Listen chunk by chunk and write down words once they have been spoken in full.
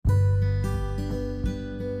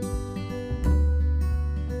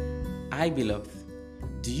Hi, beloved.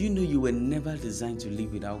 Do you know you were never designed to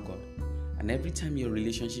live without God? And every time your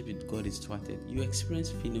relationship with God is thwarted, you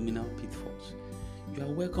experience phenomenal pitfalls. You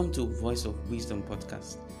are welcome to Voice of Wisdom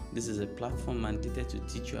podcast. This is a platform mandated to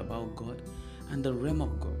teach you about God and the realm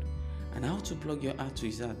of God, and how to plug your heart to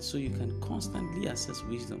His heart so you can constantly access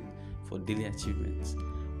wisdom for daily achievements.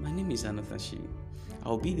 My name is Anothashi.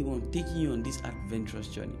 I'll be the one taking you on this adventurous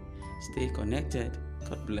journey. Stay connected.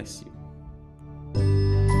 God bless you.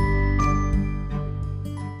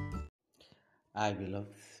 Hi, beloved,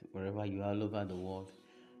 wherever you are all over the world,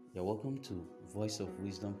 you're welcome to Voice of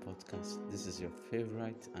Wisdom podcast. This is your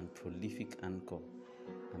favorite and prolific anchor,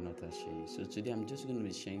 Another Shay. So today I'm just going to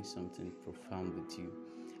be sharing something profound with you,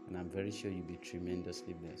 and I'm very sure you'll be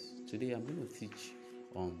tremendously blessed. Today I'm going to teach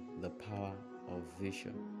on the power of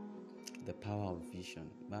vision. The power of vision.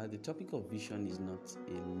 But the topic of vision is not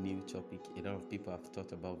a new topic. A lot of people have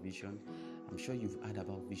thought about vision. I'm sure you've heard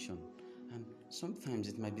about vision. And sometimes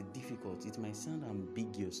it might be difficult. It might sound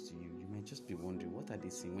ambiguous to you. You might just be wondering, what are they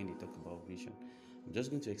saying when they talk about vision? I'm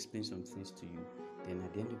just going to explain some things to you. Then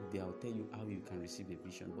at the end of the day, I'll tell you how you can receive a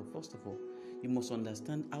vision. But first of all, you must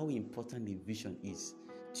understand how important a vision is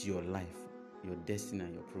to your life, your destiny,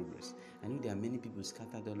 and your progress. I know there are many people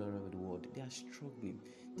scattered all over the world. They are struggling.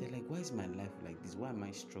 They're like, why is my life like this? Why am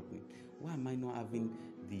I struggling? Why am I not having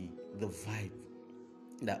the vibe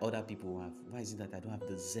that other people have? Why is it that I don't have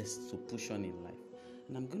the zest to push on in life?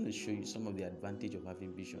 And I'm going to show you some of the advantage of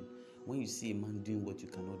having vision. When you see a man doing what you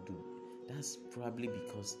cannot do, that's probably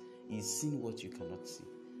because he's seen what you cannot see.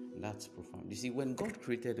 That's profound. You see, when God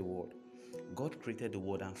created the world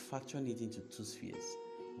and fractured it into two spheres.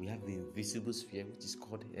 We have the invisible sphere, which is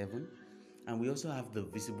called heaven, and we also have the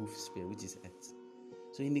visible sphere, which is earth.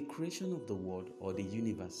 So in the creation of the world or the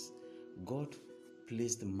universe, God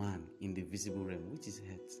placed man in the visible realm, which is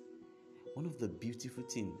earth. One of the beautiful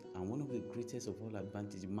things and one of the greatest of all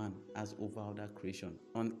advantage man has over other creation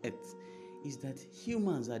on earth is that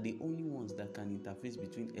humans are the only ones that can interface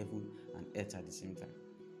between heaven and earth at the same time.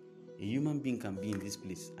 A human being can be in this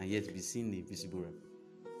place and yet be seen in the visible realm.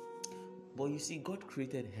 But you see, God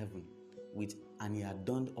created heaven and He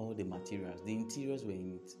adorned all the materials. The interiors were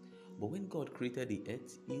in it. But when God created the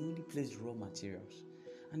earth, He only placed raw materials.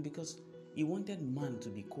 And because He wanted man to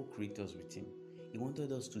be co-creators with Him, He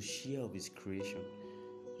wanted us to share of His creation.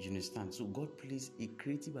 You understand? So God placed a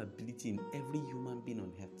creative ability in every human being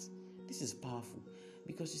on earth. This is powerful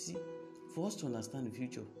because you see, for us to understand the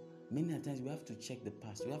future, many times we have to check the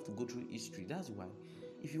past. We have to go through history. That's why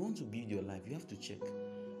if you want to build your life, you have to check.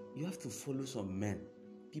 You have to follow some men,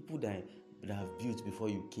 people that have built before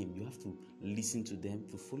you came. You have to listen to them,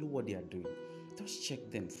 to follow what they are doing. Just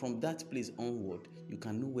check them. From that place onward, you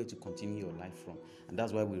can know where to continue your life from. And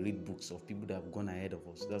that's why we read books of people that have gone ahead of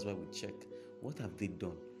us. That's why we check what have they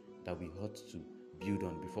done that we ought to build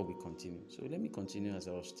on before we continue. So let me continue as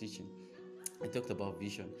I was teaching. I talked about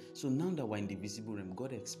vision. So now that we're in the visible realm,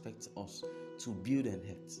 God expects us to build an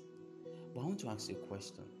earth. But I want to ask you a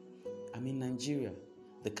question. I'm in Nigeria.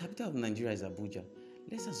 The capital of Nigeria is Abuja.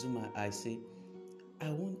 Let's assume I say, I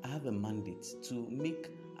have a mandate to make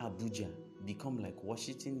Abuja become like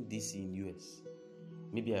Washington DC in US.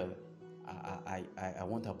 Maybe I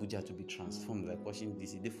want Abuja to be transformed like Washington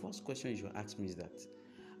DC. The first question you should ask me is that,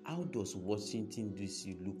 how does Washington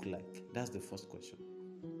DC look like? That's the first question.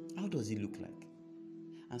 How does it look like?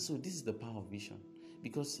 And so this is the power of vision,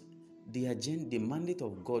 because the mandate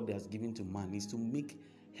of God that's given to man is to make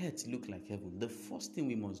earth look like heaven. The first thing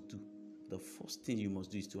you must do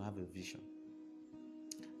is to have a vision.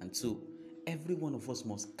 And so every one of us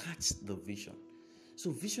must catch the vision. So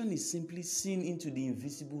vision is simply seeing into the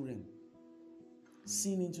invisible realm,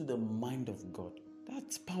 seeing into the mind of God.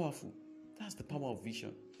 That's powerful. That's the power of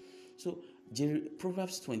vision. So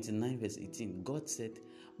Proverbs 29 verse 18, God said,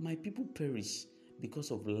 my people perish because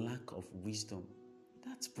of lack of wisdom.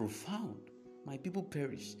 That's profound. My people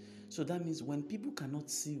perish. So that means when people cannot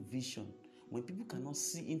see vision, when people cannot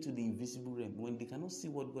see into the invisible realm, when they cannot see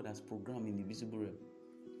what God has programmed in the visible realm,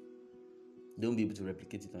 they won't be able to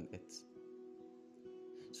replicate it on earth.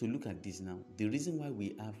 So look at this now. The reason why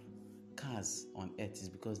we have cars on earth is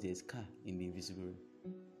because there is car in the invisible realm.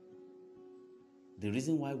 The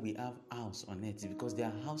reason why we have house on earth is because there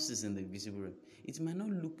are houses in the invisible realm. It might not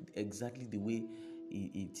look exactly the way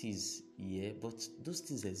it is here, but those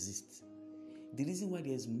things exist. The reason why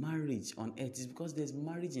there's marriage on earth is because there's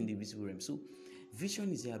marriage in the visible realm. So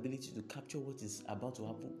vision is the ability to capture what is about to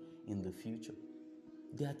happen in the future.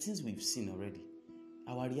 There are things we've seen already.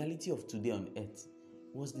 Our reality of today on earth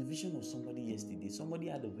was the vision of somebody yesterday. Somebody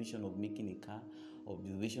had a vision of making a car, or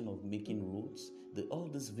the vision of making roads. All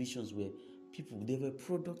these visions were People, they were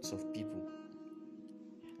products of people.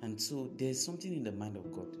 And so there's something in the mind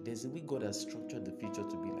of God. There's a way God has structured the future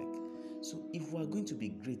to be like. So if we are going to be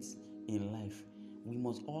great in life, we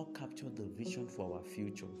must all capture the vision for our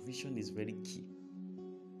future. Vision is very key.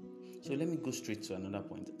 So let me go straight to another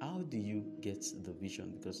point. How do you get the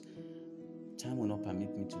vision? Because time will not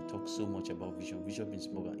permit me to talk so much about vision. Vision means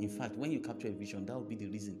more. In fact, when you capture a vision, that will be the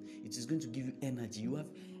reason. It is going to give you energy.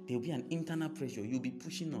 There will be an internal pressure. You'll be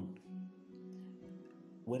pushing on.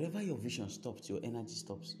 Wherever your vision stops, your energy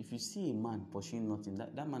stops. If you see a man pursuing nothing,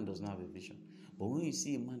 that man does not have a vision. But when you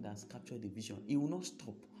see a man that has captured the vision, he will not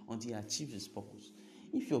stop until he achieves his purpose.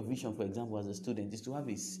 If your vision, for example, as a student, is to have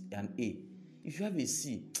an A, if you have a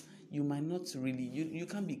C, you might not really, you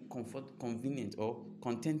can't be convenient or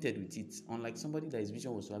contented with it. Unlike somebody that his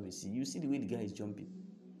vision was to have a C, you see the way the guy is jumping.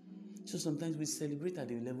 So sometimes we celebrate at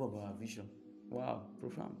the level of our vision. Wow,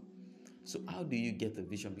 profound. So how do you get the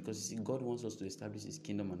vision? Because you see, God wants us to establish His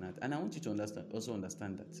kingdom on earth. And I want you to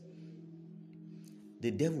understand that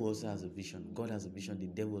the devil also has a vision. God has a vision. The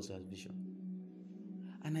devil also has a vision.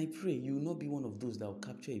 And I pray you will not be one of those that will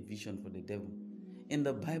capture a vision for the devil. In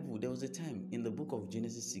the Bible, there was a time in the book of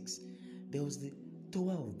Genesis 6, there was the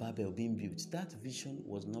Tower of Babel being built. That vision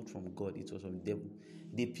was not from God, it was from the devil.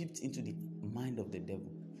 They peeped into the mind of the devil.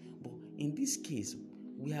 But in this case,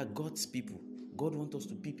 we are God's people. God wants us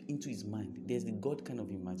to peep into His mind. There's the God kind of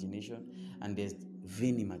imagination and there's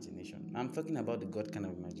vain imagination. I'm talking about the God kind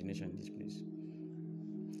of imagination in this place.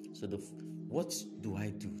 So what do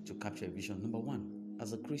I do to capture a vision? Number one,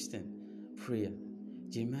 as a Christian, prayer.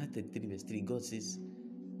 Jeremiah 33 verse 3, God says,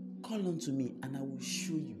 call unto me and I will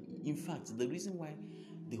show you. In fact, the reason why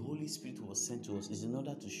the Holy Spirit was sent to us is in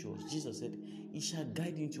order to show us. Jesus said, He shall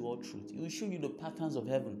guide you into all truth. He will show you the patterns of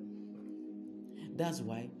heaven. That's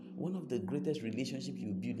why one of the greatest relationships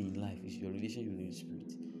you build in life is your relationship with the Holy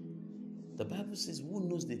Spirit. The Bible says, who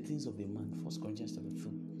knows the things of a man? 1 Corinthians chapter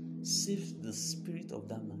 2. Save the spirit of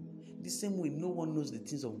that man. The same way, no one knows the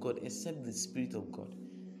things of God except the Spirit of God.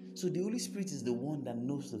 So the Holy Spirit is the one that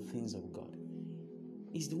knows the things of God.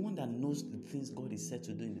 He's the one that knows the things God is set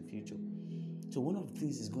to do in the future. So one of the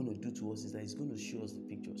things He's going to do to us is that He's going to show us the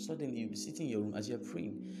picture. Suddenly you'll be sitting in your room as you're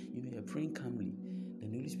praying. You're praying calmly.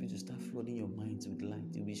 Then the Holy Spirit will start flooding your minds with light.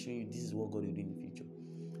 He'll be showing you this is what God will do in the future.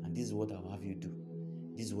 And this is what I'll have you do.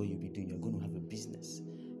 This is what you'll be doing. You're going to have a business.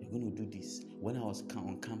 You're going to do this. When I was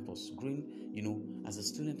on campus, growing, as a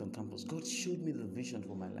student on campus, God showed me the vision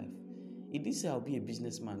for my life. He didn't say I'll be a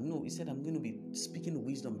businessman. No, He said I'm going to be speaking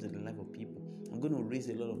wisdom to the life of people. I'm going to raise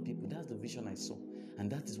a lot of people. That's the vision I saw. And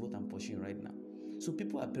that is what I'm pursuing right now. So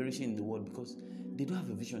people are perishing in the world because they don't have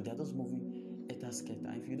a vision. They're just moving eta-sketa.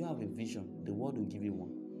 And if you don't have a vision, the world will give you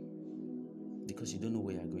one. Because you don't know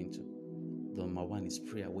where you're going to. The number one is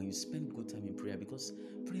prayer. When you spend good time in prayer, because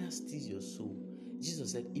prayer steals your soul.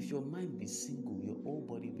 Jesus said, if your mind be single, your whole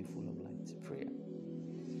body will be full of light. Prayer.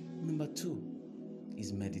 Number two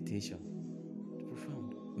is meditation.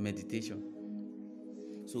 Profound. Meditation.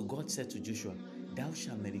 So God said to Joshua, thou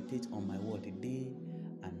shalt meditate on my word day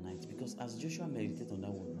and night. Because as Joshua meditated on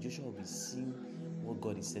that word, Joshua will be seeing what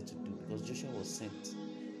God is said to do. Because Joshua was sent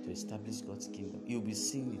to establish God's kingdom. He will be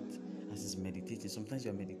seeing it as he's meditating. Sometimes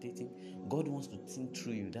you're meditating. God wants to think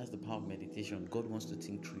through you. That's the power of meditation. God wants to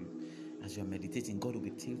think through you. As you're meditating, God will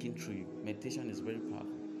be thinking through you. Meditation is very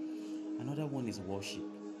powerful. Another one is worship.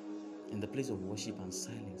 In the place of worship and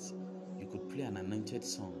silence, you could play an anointed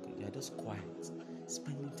song. You are just quiet,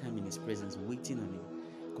 spending time in His presence, waiting on Him.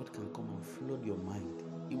 God can come and flood your mind.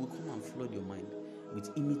 He will come and flood your mind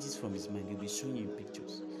with images from His mind. He'll be showing you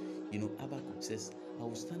pictures. Habakkuk says, I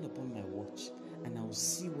will stand upon my watch and I will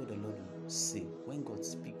see what the Lord will say. When God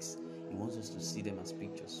speaks, He wants us to see them as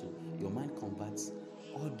pictures. So your mind converts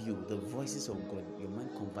audio, the voices of God, your mind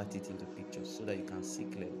converts it into pictures so that you can see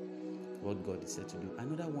clearly what God is said to do.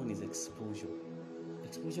 Another one is exposure.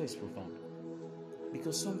 Exposure is profound.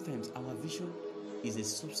 Because sometimes our vision is a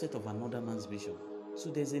subset of another man's vision. So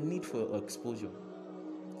there's a need for exposure.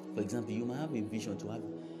 For example, you might have a vision to have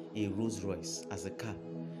a Rolls Royce as a car.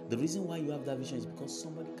 The reason why you have that vision is because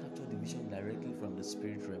somebody captured the vision directly from the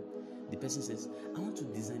spirit realm. The person says, I want to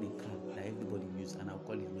design a car that everybody uses and I'll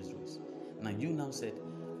call it Rolls Royce. Now you now said,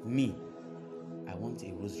 me, I want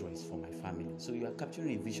a Rolls Royce for my family. So you are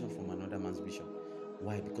capturing a vision from another man's vision.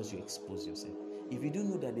 Why? Because you expose yourself. If you don't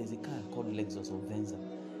know that there's a car called Lexus or Venza,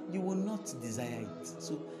 you will not desire it.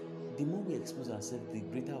 So the more we expose ourselves, the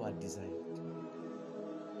greater our desire.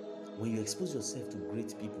 When you expose yourself to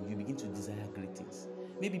great people, you begin to desire great things.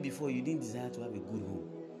 Maybe before you didn't desire to have a good home.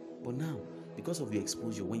 But now, because of your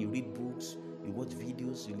exposure, when you read books, you watch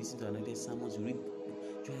videos, you listen to anointed sermons,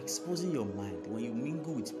 you're exposing your mind. When you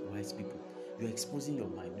mingle with wise people, You're exposing your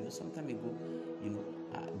mind. Some time ago,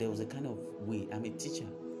 there was a kind of way. I'm a teacher.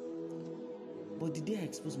 But the day I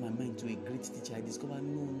exposed my mind to a great teacher, I discovered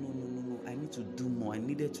no. I need to do more. I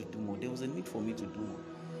needed to do more. There was a need for me to do more.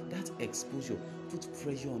 That exposure put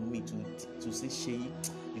pressure on me to say, Sheyi,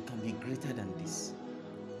 you can be greater than this.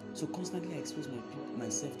 So constantly I expose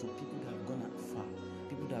myself to people that have gone far,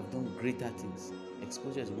 people that have done greater things.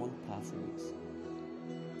 Exposure is one powerful way.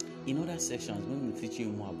 In other sections, I'm going to be teaching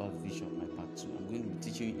you more about vision, my part 2. I'm going to be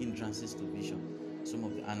teaching you entrances to vision,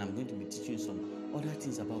 and I'm going to be teaching you some other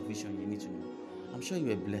things about vision you need to know. I'm sure you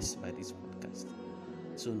were blessed by this podcast.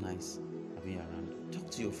 So nice having you around.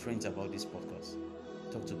 Talk to your friends about this podcast.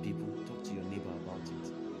 Talk to people, talk to your neighbor about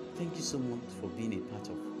it. Thank you so much for being a part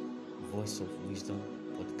of Voice of Wisdom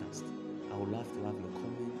podcast. I would love to have your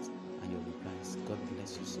comments and your replies. God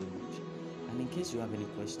bless you so much. And in case you have any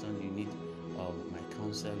question, you need my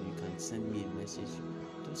counsel, you can send me a message,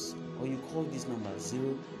 or you call this number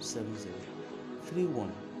 070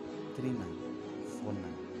 3139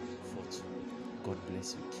 4942. God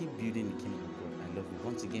bless you. Keep building the kingdom of God. I love you.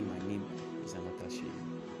 Once again, my name is Anota Sheyi.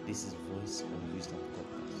 This is Voice of Wisdom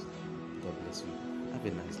podcast. God bless you. Have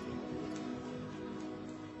a nice day.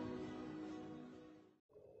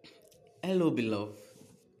 Hello, beloved.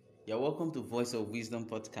 You're welcome to Voice of Wisdom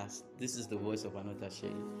podcast. This is the voice of Anota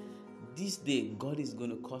Sheyi. This day, God is going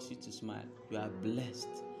to cause you to smile. You are blessed.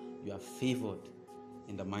 You are favored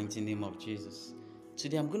in the mighty name of Jesus.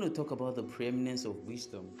 Today, I'm going to talk about the preeminence of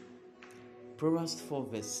wisdom. Proverbs 4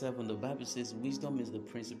 verse 7, the Bible says, wisdom is the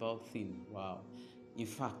principal thing. Wow. In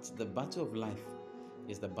fact, the battle of life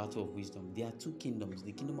is the battle of wisdom. There are two kingdoms,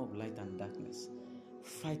 the kingdom of light and darkness,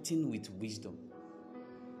 fighting with wisdom.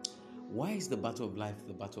 Why is the battle of life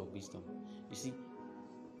the battle of wisdom? You see,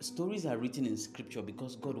 stories are written in scripture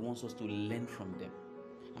because God wants us to learn from them.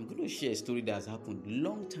 I'm going to share a story that has happened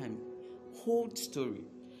long time, old story.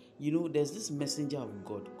 There's this messenger of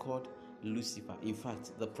God called Lucifer. In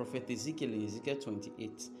fact, the prophet Ezekiel in Ezekiel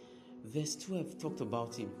 28 verse 12 talked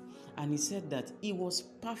about him, and he said that he was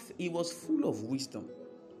full of wisdom.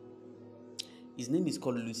 His name is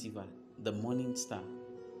called Lucifer, the morning star,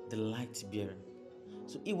 the light bearer.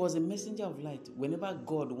 So he was a messenger of light. Whenever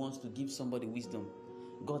God wants to give somebody wisdom,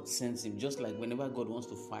 God sends him. Just like whenever God wants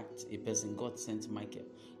to fight a person, God sends Michael.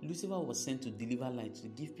 Lucifer was sent to deliver light, to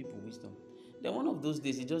give people wisdom. Then one of those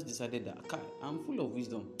days, he just decided that, okay, I'm full of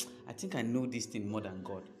wisdom. I think I know this thing more than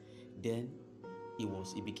God. Then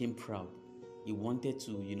he became proud. He wanted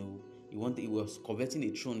to, he was coveting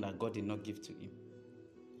a throne that God did not give to him.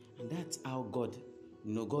 And that's how God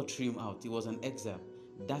threw him out. He was an exile.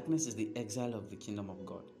 Darkness is the exile of the kingdom of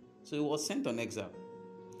God. So he was sent on exile.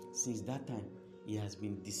 Since that time, he has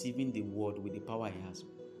been deceiving the world with the power he has.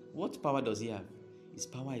 What power does he have? His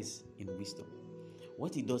power is in wisdom.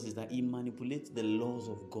 What he does is that he manipulates the laws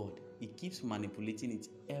of God. He keeps manipulating it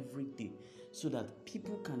every day so that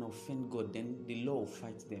people can offend God. Then the law will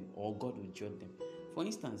fight them or God will judge them. For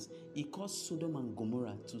instance, he caused Sodom and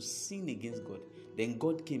Gomorrah to sin against God. Then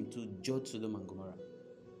God came to judge Sodom and Gomorrah.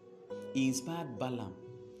 He inspired Balaam.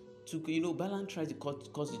 Balaam tried to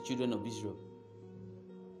curse the children of Israel.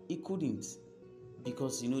 He couldn't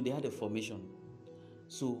because, they had a formation.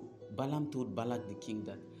 So Balaam told Balak the king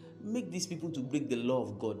that make these people to break the law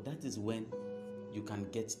of God. That is when you can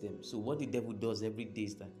get them. So what the devil does every day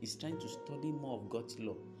is that he's trying to study more of God's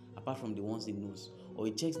law apart from the ones he knows. Or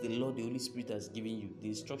he checks the law the Holy Spirit has given you, the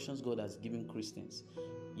instructions God has given Christians,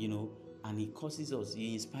 and he causes us,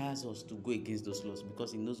 he inspires us to go against those laws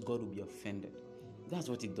because he knows God will be offended. That's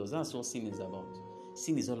what it does. That's what sin is about.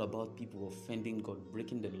 Sin is all about people offending God,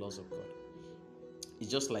 breaking the laws of God. It's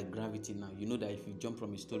just like gravity now. You know that if you jump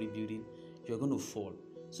from a story building, you're going to fall.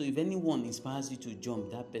 So if anyone inspires you to jump,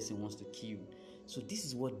 that person wants to kill you. So this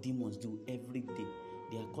is what demons do every day.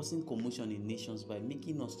 They are causing commotion in nations by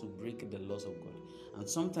making us to break the laws of God. And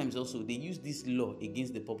sometimes also they use this law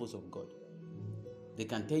against the purpose of God. They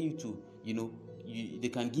can tell you to, they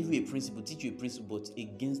can give you a principle, teach you a principle, but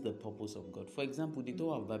against the purpose of God. For example, the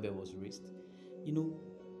Tower of Babel was raised.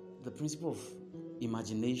 The principle of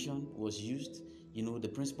imagination was used. The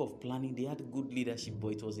principle of planning, they had good leadership, but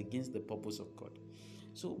it was against the purpose of God.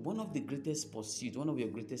 So one of the greatest pursuits, one of your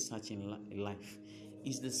greatest search in life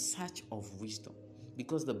is the search of wisdom.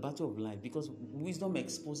 Because the battle of life, because wisdom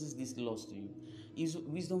exposes these laws to you.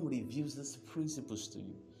 Wisdom reveals these principles to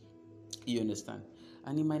you. You understand?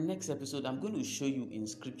 And in my next episode, I'm going to show you in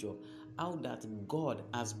scripture how that God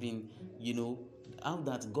has been,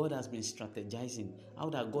 strategizing, how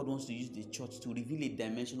that God wants to use the church to reveal a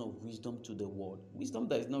dimension of wisdom to the world. Wisdom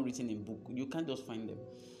that is not written in book. You can't just find them.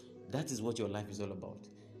 That is what your life is all about.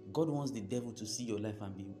 God wants the devil to see your life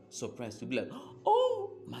and be surprised, to be like,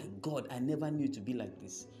 oh my God, I never knew to be like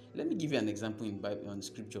this. Let me give you an example in Bible, on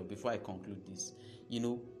scripture, before I conclude this.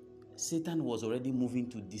 Satan was already moving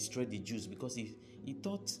to destroy the Jews, because he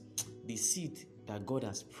thought the seed that God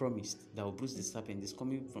has promised that will bruise the serpent is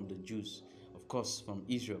coming from the Jews, of course, from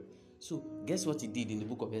Israel. So guess what he did in the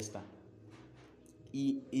book of Esther?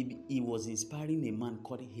 He was inspiring a man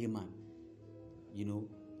called Haman,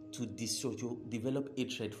 to destroy, to develop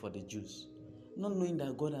hatred for the Jews, not knowing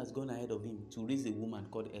that God has gone ahead of him to raise a woman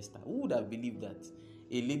called Esther. Who would have believed that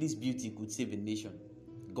a lady's beauty could save a nation?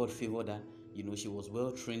 God favored her. She was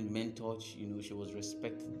well trained, mentored. She was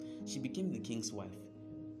respected. She became the king's wife.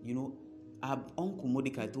 Her uncle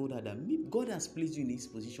Mordecai told her that God has placed you in this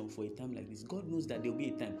position for a time like this. God knows that there will be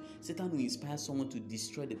a time Satan will inspire someone to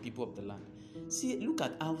destroy the people of the land. See, look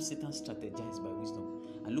at how Satan strategized by wisdom,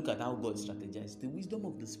 and look at how God strategized. The wisdom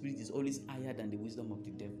of the Spirit is always higher than the wisdom of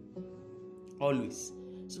the devil. Always.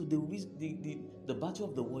 So the battle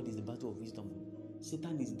of the world is the battle of wisdom.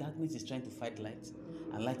 Darkness is trying to fight light,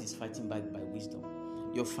 and light is fighting back by wisdom.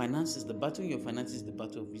 Your finances, the battle in your finances is the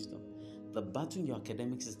battle of wisdom. The battle in your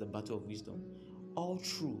academics is the battle of wisdom. All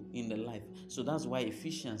true in the life. So that's why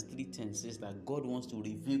Ephesians 3:10 says that God wants to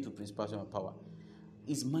reveal to principality and power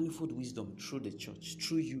His manifold wisdom through the church,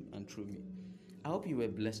 through you and through me. I hope you were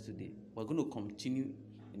blessed today. We're going to continue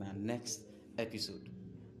in our next episode.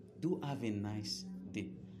 Do have a nice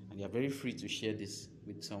day, and you're very free to share this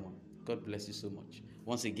with someone. God bless you so much.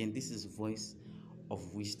 Once again, this is Voice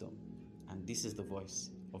of Wisdom, and this is the voice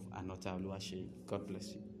of Anota Oluwaseyi. God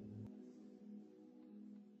bless you.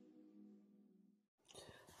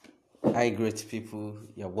 Hi, great people.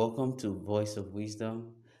 You're welcome to Voice of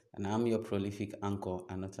Wisdom, and I'm your prolific anchor,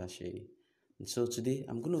 Anota Oluwaseyi. And so today,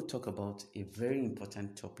 I'm going to talk about a very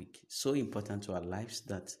important topic, so important to our lives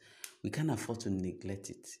that we can't afford to neglect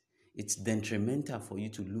it. It's detrimental for you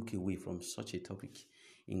to look away from such a topic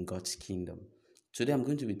in God's kingdom. Today, I'm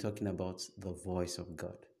going to be talking about the voice of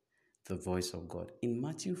God. The voice of God. In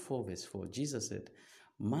Matthew 4, verse 4, Jesus said,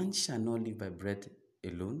 "Man shall not live by bread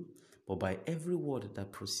alone, but by every word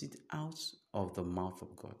that proceeds out of the mouth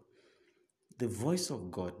of God." The voice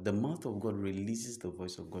of God, the mouth of God releases the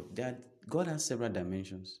voice of God. God has several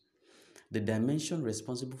dimensions. The dimension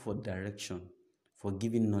responsible for direction, for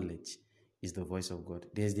giving knowledge, is the voice of God.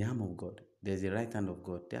 There's the arm of God. There's the right hand of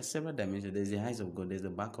God. There are several dimensions. There's the eyes of God. There's the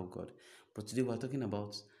back of God. But today we're talking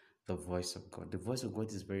about the voice of God. The voice of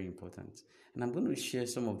God is very important. And I'm going to share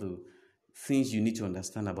some of the things you need to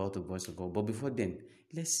understand about the voice of God. But before then,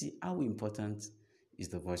 let's see how important is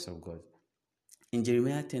the voice of God. In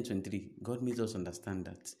Jeremiah 10:23, God makes us understand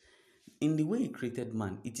that in the way He created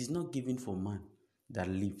man, it is not given for man that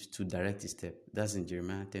lives to direct his step. That's in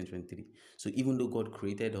Jeremiah 10:23. So even though God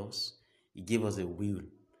created us, He gave us a will.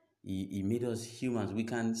 He made us humans. We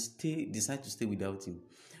can decide to stay without Him.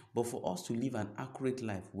 But for us to live an accurate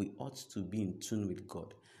life, we ought to be in tune with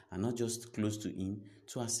God and not just close to Him,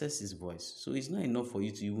 to access His voice. So it's not enough for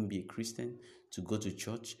you to even be a Christian, to go to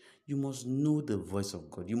church. You must know the voice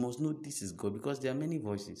of God. You must know this is God, because there are many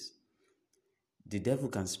voices. The devil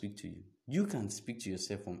can speak to you. You can speak to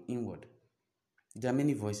yourself from inward. There are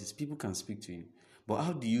many voices. People can speak to you. But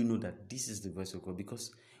how do you know that this is the voice of God?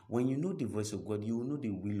 Because when you know the voice of God, you will know the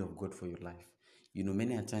will of God for your life.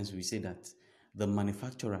 Many a times we say that the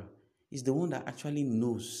manufacturer is the one that actually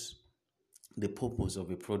knows the purpose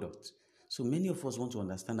of a product. So many of us want to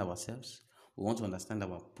understand ourselves. We want to understand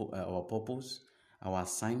our purpose, our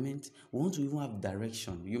assignment. We want to even have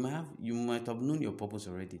direction. You might have known your purpose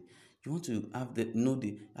already. You want to have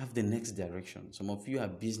the next direction. Some of you are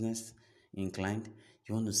business inclined.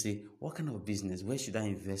 You want to say, what kind of business? Where should I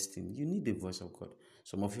invest in? You need the voice of God.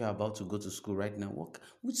 Some of you are about to go to school right now.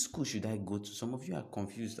 Which school should I go to? Some of you are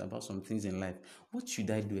confused about some things in life. What should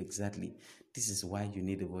I do exactly? This is why you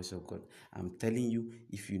need the voice of God. I'm telling you,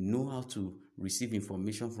 if you know how to receive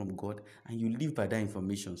information from God and you live by that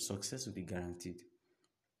information, success will be guaranteed.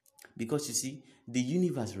 Because you see, the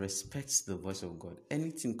universe respects the voice of God.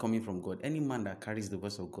 Anything coming from God, any man that carries the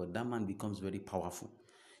voice of God, that man becomes very powerful.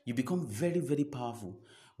 You become very, very powerful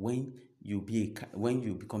when you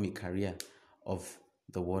become a carrier of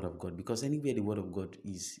the word of God. Because anywhere the word of God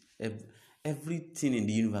is, everything in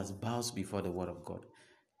the universe bows before the word of God.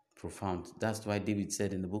 Profound. That's why David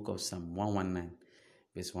said in the book of Psalm 119,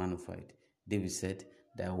 verse 105, David said,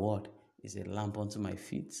 "Thy word is a lamp unto my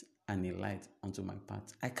feet and a light unto my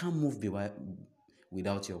path." I can't move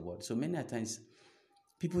without your word. So many times,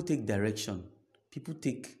 people take direction. People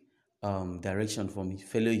take direction from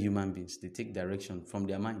fellow human beings. They take direction from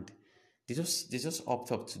their mind. They just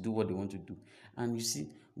opt up to do what they want to do. And you see,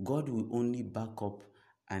 God will only back up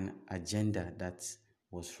an agenda that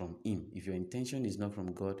was from Him. If your intention is not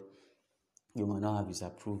from God, you might not have His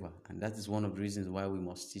approval. And that is one of the reasons why we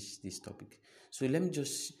must teach this topic. So let me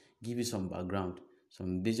just give you some background,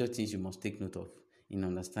 some major things you must take note of in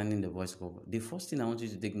understanding the voice of God. The first thing I want you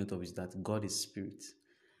to take note of is that God is spirit.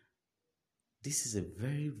 This is a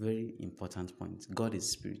very, very important point. God is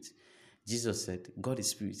spirit. Jesus said, God is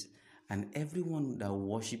spirit, and everyone that will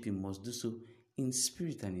worship Him must do so in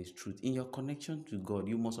spirit and in truth. In your connection to God,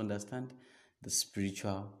 you must understand the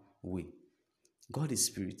spiritual way. God is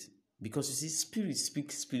spirit. Because you see, spirit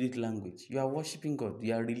speaks spirit language. You are worshiping God.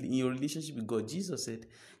 You are in your relationship with God. Jesus said,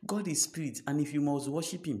 God is spirit, and if you must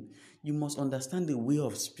worship Him, you must understand the way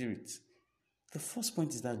of spirit. The first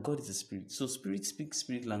point is that God is a spirit. So spirit speaks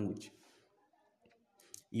spirit language.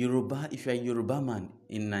 Yoruba, if you are a Yoruba man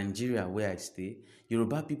in Nigeria where I stay,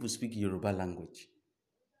 Yoruba people speak Yoruba language.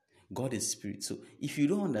 God is spirit. So if you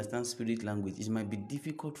don't understand spirit language, it might be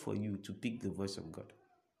difficult for you to pick the voice of God.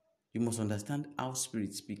 You must understand how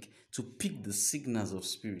spirits speak to pick the signals of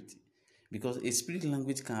spirit. Because a spirit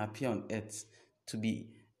language can appear on earth to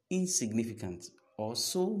be insignificant or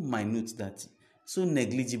so minute, that so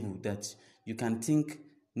negligible that you can think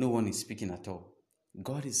no one is speaking at all.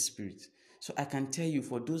 God is spirit. So I can tell you,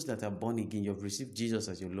 for those that are born again, you have received Jesus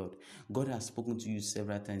as your Lord. God has spoken to you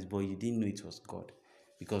several times, but you didn't know it was God.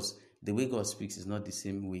 Because the way God speaks is not the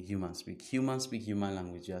same way humans speak. Humans speak human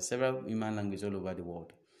language. There are several human languages all over the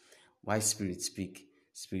world. Why spirits speak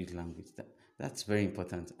spirit language? That's very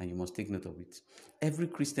important, and you must take note of it. Every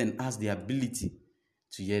Christian has the ability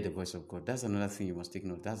to hear the voice of God. That's another thing you must take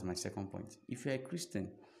note. That's my second point. If you're a Christian,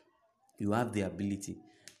 you have the ability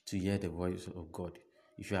to hear the voice of God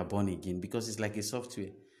if you are born again, because it's like a software.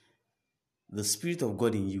 The Spirit of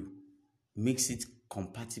God in you makes it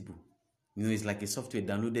compatible. It's like a software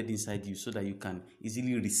downloaded inside you so that you can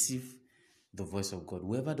easily receive the voice of God.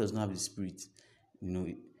 Whoever does not have the Spirit,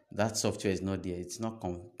 that software is not there. It's not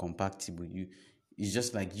compatible. It's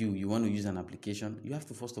just like you want to use an application. You have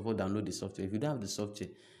to first of all download the software. If you don't have the software,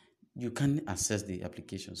 you can't access the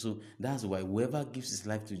application. So that's why whoever gives his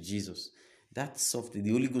life to Jesus, that software,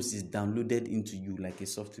 the Holy Ghost, is downloaded into you like a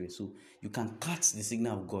software. So you can catch the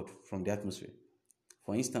signal of God from the atmosphere.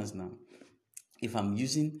 For instance, now, if I'm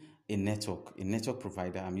using a network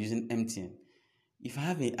provider, I'm using MTN. If I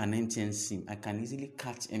have an MTN SIM, I can easily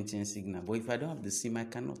catch MTN signal. But if I don't have the SIM, I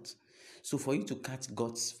cannot. So for you to catch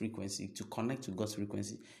God's frequency, to connect to God's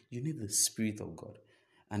frequency, you need the Spirit of God.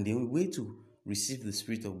 And the only way to receive the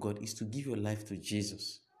Spirit of God is to give your life to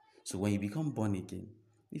Jesus. So when you become born again,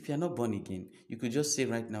 if you are not born again, you could just say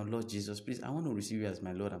right now, Lord Jesus, please, I want to receive you as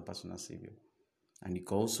my Lord and personal Savior. And you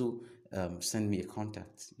can also send me a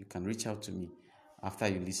contact. You can reach out to me after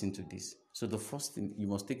you listen to this. So the first thing, you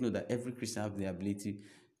must take note that every Christian has the ability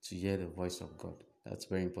to hear the voice of God. That's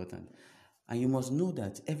very important. And you must know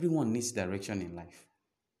that everyone needs direction in life.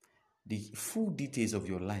 The full details of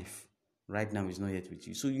your life right now is not yet with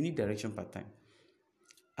you. So you need direction part time.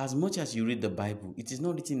 As much as you read the Bible, it is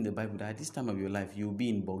not written in the Bible that at this time of your life you'll be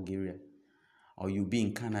in Bulgaria, or you'll be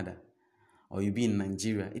in Canada, or you'll be in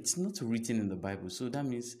Nigeria. It's not written in the Bible. So that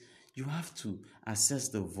means you have to access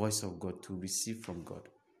the voice of God to receive from God.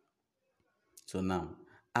 So now,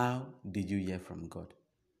 how did you hear from God?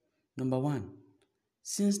 Number one,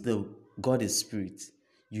 since God is spirit,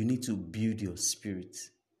 you need to build your spirit.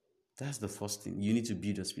 That's the first thing. You need to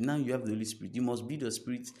build your spirit. Now you have the Holy Spirit. You must build your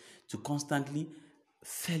spirit to constantly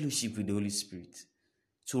fellowship with the Holy Spirit,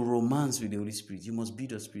 to romance with the Holy Spirit. You must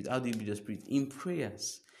build your spirit. How do you build your spirit? In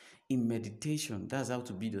prayers, in meditation. That's how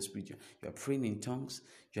to build your spirit. You are praying in tongues,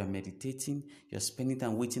 you are meditating, you are spending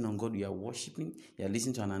time waiting on God, you are worshiping, you are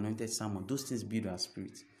listening to an anointed sermon. Those things build our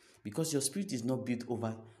spirit, because your spirit is not built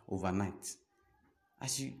overnight.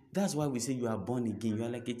 That's why we say you are born again. You are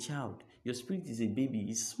like a child. Your spirit is a baby.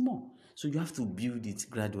 It's small. So you have to build it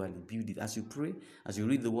gradually. Build it. As you pray, as you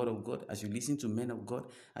read the word of God, as you listen to men of God,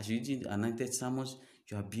 as you read anointed sermons,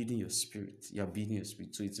 you are building your spirit. You are building your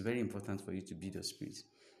spirit. So it's very important for you to build your spirit.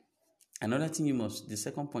 Another thing the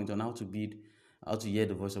second point on how to hear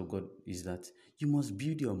the voice of God is that you must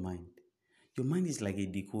build your mind. Your mind is like a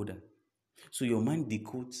decoder. So your mind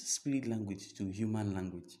decodes spirit language to human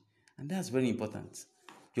language. And that's very important.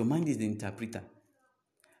 Your mind is the interpreter.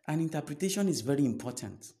 And interpretation is very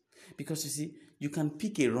important. Because you see, you can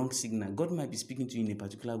pick a wrong signal. God might be speaking to you in a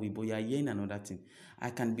particular way, but you are hearing another thing.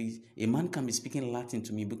 A man can be speaking Latin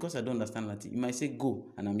to me. Because I don't understand Latin, he might say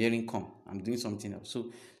go, and I'm hearing come. I'm doing something else.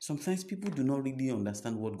 So sometimes people do not really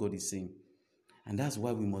understand what God is saying. And that's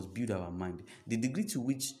why we must build our mind. The degree to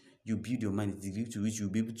which you build your mind is the degree to which you'll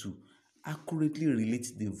be able to accurately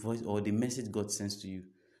relate the voice or the message God sends to you.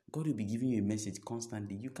 God will be giving you a message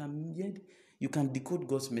constantly. You can decode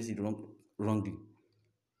God's message wrongly.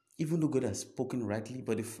 Even though God has spoken rightly,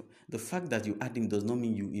 but the fact that you add him does not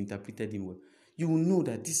mean you interpreted him well. You will know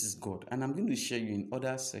that this is God. And I'm going to share you in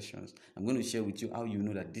other sessions. I'm going to share with you how you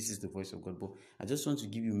know that this is the voice of God. But I just want to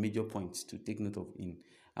give you major points to take note of in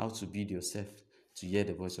how to build yourself to hear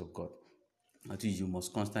the voice of God. Until you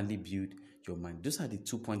must constantly build your mind. Those are the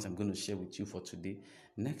 2 points I'm going to share with you for today.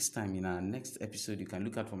 Next time, in our next episode, you can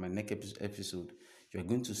look out for my next episode. You're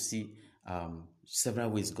going to see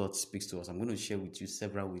several ways God speaks to us. I'm going to share with you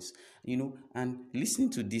several ways. And listening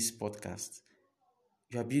to this podcast,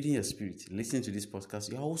 you are building your spirit. Listening to this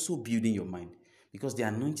podcast, you are also building your mind, because the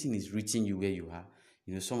anointing is reaching you where you are.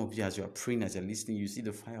 Some of you, as you are praying, as you're listening, you see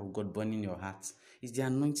the fire of God burning in your heart. It's the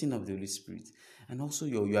anointing of the Holy Spirit. And also,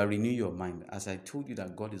 you are renewing your mind. As I told you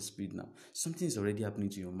that God is spirit now, something is already happening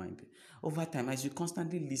to your mind. Over time, as you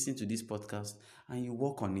constantly listen to this podcast and you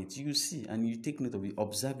work on it, you see and you take note of it,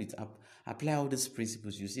 observe it, apply all these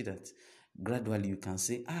principles, you see that gradually you can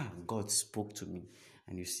say, God spoke to me.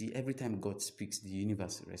 And you see, every time God speaks, the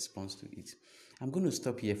universe responds to it. I'm going to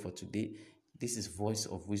stop here for today. This is Voice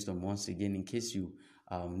of Wisdom once again. In case you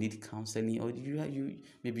need counseling, or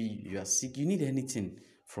maybe you are sick, you need anything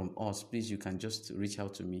from us, please, you can just reach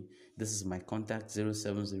out to me. This is my contact,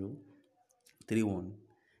 070 31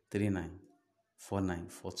 39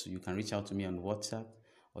 4942. You can reach out to me on WhatsApp,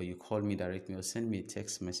 or you call me directly, or send me a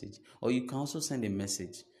text message, or you can also send a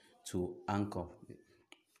message to Anchor,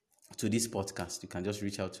 to this podcast. You can just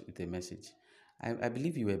reach out with a message. I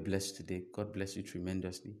believe you were blessed today. God bless you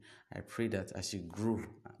tremendously. I pray that as you grow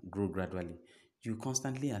gradually, you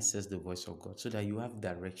constantly assess the voice of God, so that you have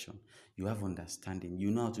direction, you have understanding, you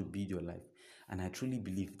know how to build your life. And I truly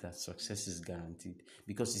believe that success is guaranteed,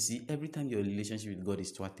 because you see, every time your relationship with God is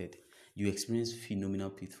thwarted, you experience phenomenal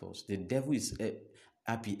pitfalls. The devil is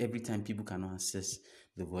happy every time people cannot access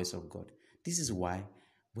the voice of God. This is why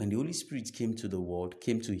when the Holy Spirit came to the world,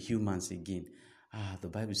 came to humans again, the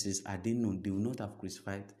Bible says, had they known, they would not have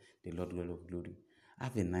crucified the Lord God of glory.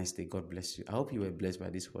 Have a nice day. God bless you. I hope you were blessed by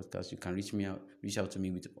this podcast. You can reach out to me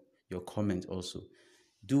with your comment also.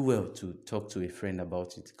 Do well to talk to a friend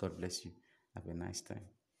about it. God bless you. Have a nice time.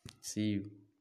 See you.